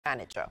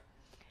manager.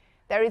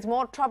 There is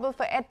more trouble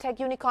for Edtech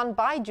unicorn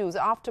BYJUS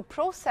after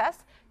process.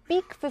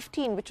 Peak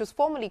 15, which was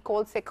formerly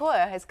called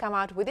Sequoia, has come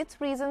out with its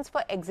reasons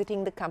for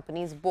exiting the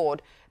company's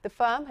board. The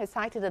firm has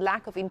cited a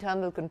lack of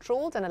internal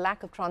controls and a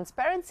lack of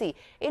transparency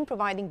in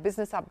providing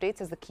business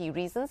updates as the key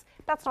reasons.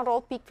 That's not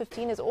all. Peak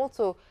 15 is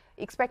also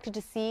expected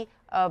to see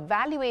a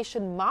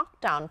valuation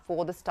markdown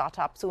for the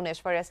startup soon.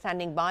 Aishwarya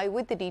standing by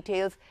with the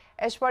details.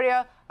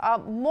 Aishwarya,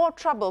 more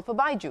trouble for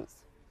BYJUS.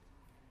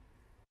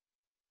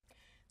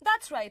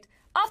 That's right.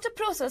 After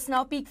process,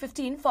 now Peak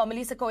 15,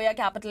 formerly Sequoia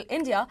Capital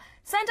India,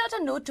 sent out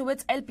a note to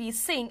its LPs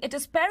saying it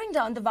is paring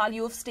down the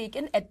value of stake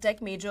in Edtech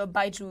major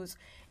BYJUS.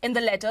 In the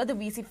letter, the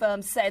VC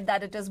firm said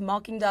that it is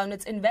marking down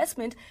its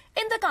investment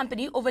in the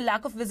company over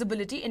lack of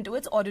visibility into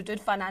its audited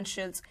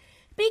financials.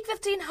 Peak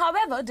 15,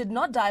 however, did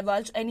not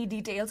divulge any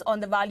details on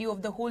the value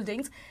of the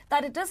holdings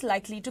that it is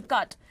likely to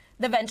cut.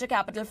 The venture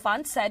capital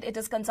fund said it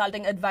is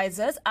consulting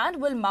advisors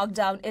and will mark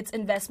down its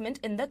investment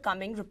in the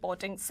coming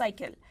reporting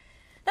cycle.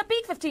 The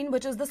Peak 15,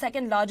 which is the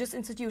second largest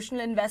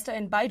institutional investor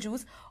in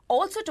BYJUS,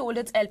 also told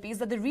its LPs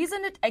that the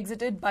reason it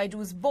exited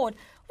BYJUS board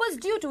was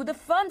due to the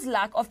firm's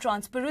lack of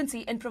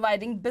transparency in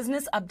providing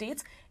business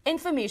updates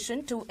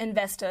information to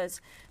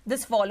investors.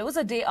 This follows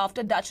a day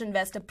after Dutch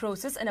investor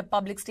Process, in a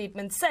public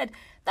statement, said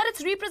that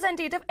its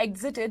representative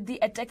exited the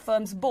Edtech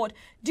firm's board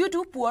due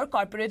to poor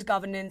corporate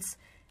governance.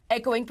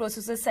 Echoing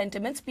Process's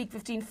sentiments, Peak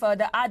 15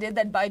 further added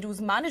that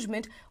BYJUS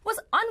management was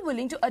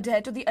unwilling to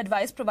adhere to the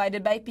advice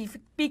provided by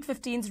Peak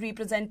 15's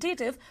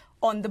representative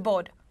on the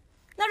board.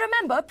 Now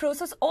remember,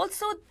 Process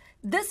also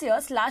this year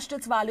slashed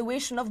its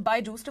valuation of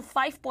BYJUS to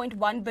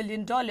 $5.1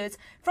 billion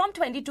from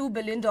 $22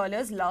 billion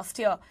last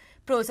year.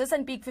 Process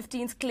and Peak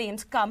 15's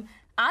claims come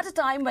at a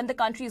time when the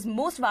country's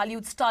most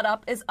valued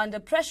startup is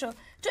under pressure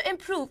to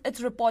improve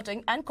its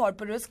reporting and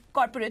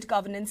corporate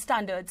governance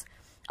standards,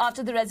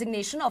 after the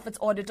resignation of its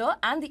auditor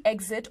and the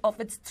exit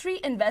of its 3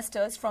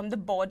 investors from the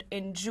board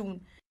in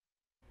June.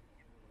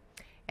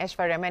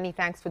 Aishwarya, many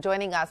thanks for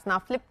joining us. Now,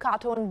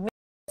 Flipkart owned